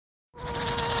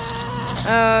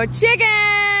Oh,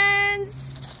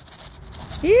 chickens!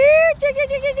 Here,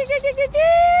 chicks!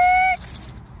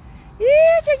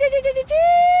 Here,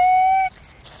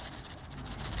 chicks!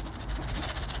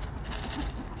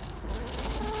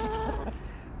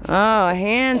 Oh, a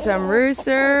handsome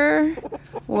rooster.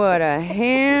 What a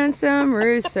handsome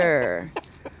rooster.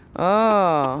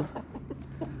 Oh,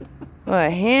 what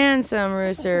a handsome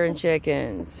rooster and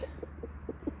chickens.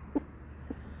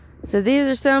 So these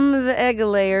are some of the egg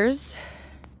layers.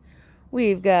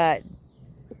 We've got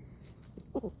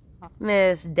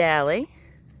Miss Dally.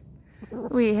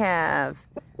 We have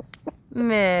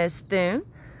Miss Thune.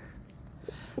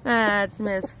 That's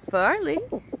Miss Farley.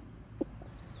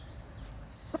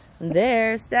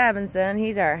 There's Stabinson.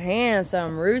 He's our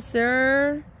handsome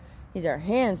rooster. He's our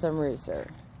handsome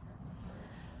rooster.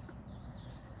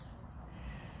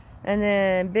 And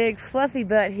then big fluffy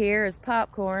butt here is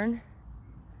Popcorn.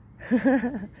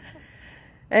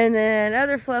 And then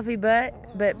other fluffy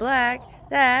butt, but black,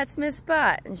 that's Miss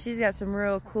Spot. And she's got some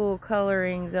real cool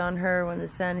colorings on her when the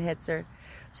sun hits her.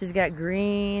 She's got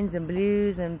greens and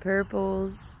blues and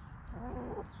purples.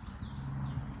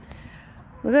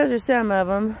 Well, those are some of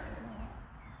them.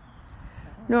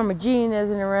 Norma Jean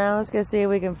isn't around. Let's go see if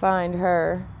we can find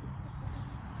her.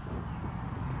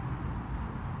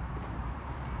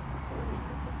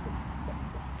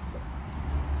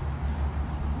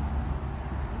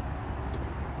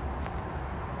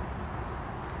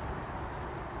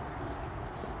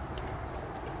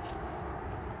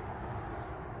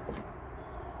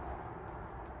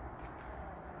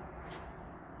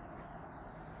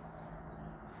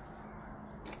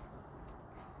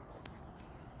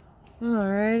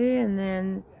 Alrighty, and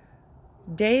then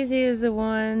Daisy is the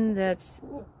one that's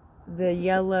the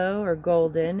yellow or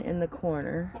golden in the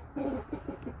corner.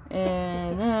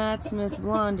 And that's Miss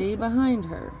Blondie behind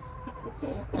her.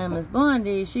 And Miss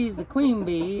Blondie, she's the queen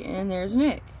bee, and there's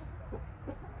Nick.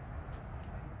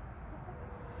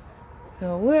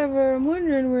 However, I'm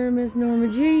wondering where Miss Norma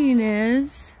Jean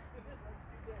is.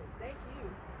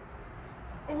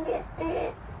 Thank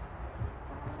you.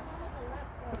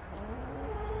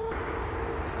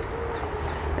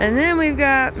 And then we've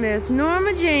got Miss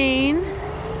Norma Jean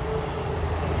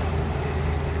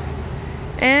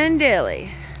and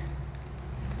Dilly.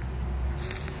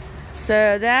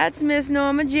 So that's Miss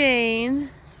Norma Jean.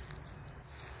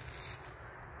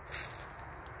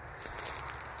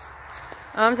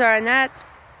 Oh, I'm sorry, and that's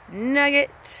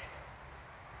Nugget.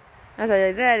 I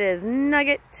said that is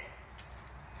Nugget.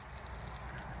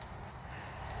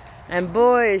 And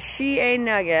boy, is she a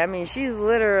nugget. I mean, she's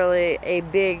literally a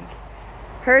big...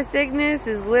 Her thickness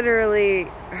is literally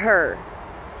her.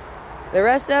 The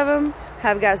rest of them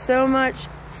have got so much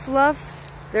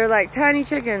fluff. They're like tiny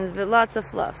chickens, but lots of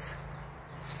fluff.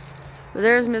 But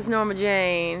there's Miss Norma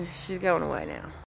Jane. She's going away now.